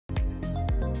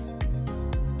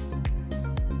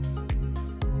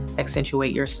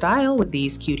Accentuate your style with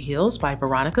these cute heels by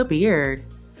Veronica Beard.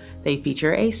 They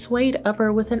feature a suede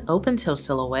upper with an open toe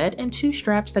silhouette and two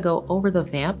straps that go over the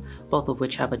vamp, both of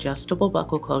which have adjustable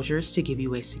buckle closures to give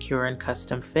you a secure and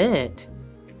custom fit.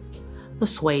 The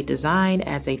suede design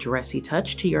adds a dressy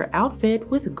touch to your outfit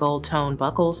with gold tone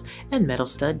buckles and metal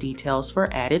stud details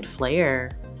for added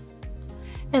flair.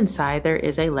 Inside there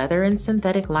is a leather and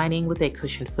synthetic lining with a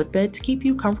cushioned footbed to keep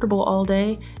you comfortable all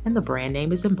day, and the brand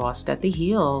name is embossed at the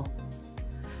heel.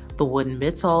 The wooden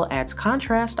midsole adds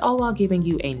contrast all while giving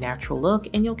you a natural look,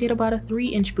 and you'll get about a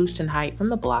 3-inch boost in height from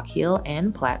the block heel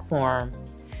and platform.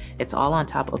 It's all on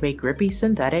top of a grippy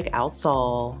synthetic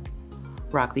outsole.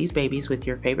 Rock these babies with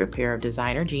your favorite pair of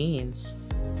designer jeans.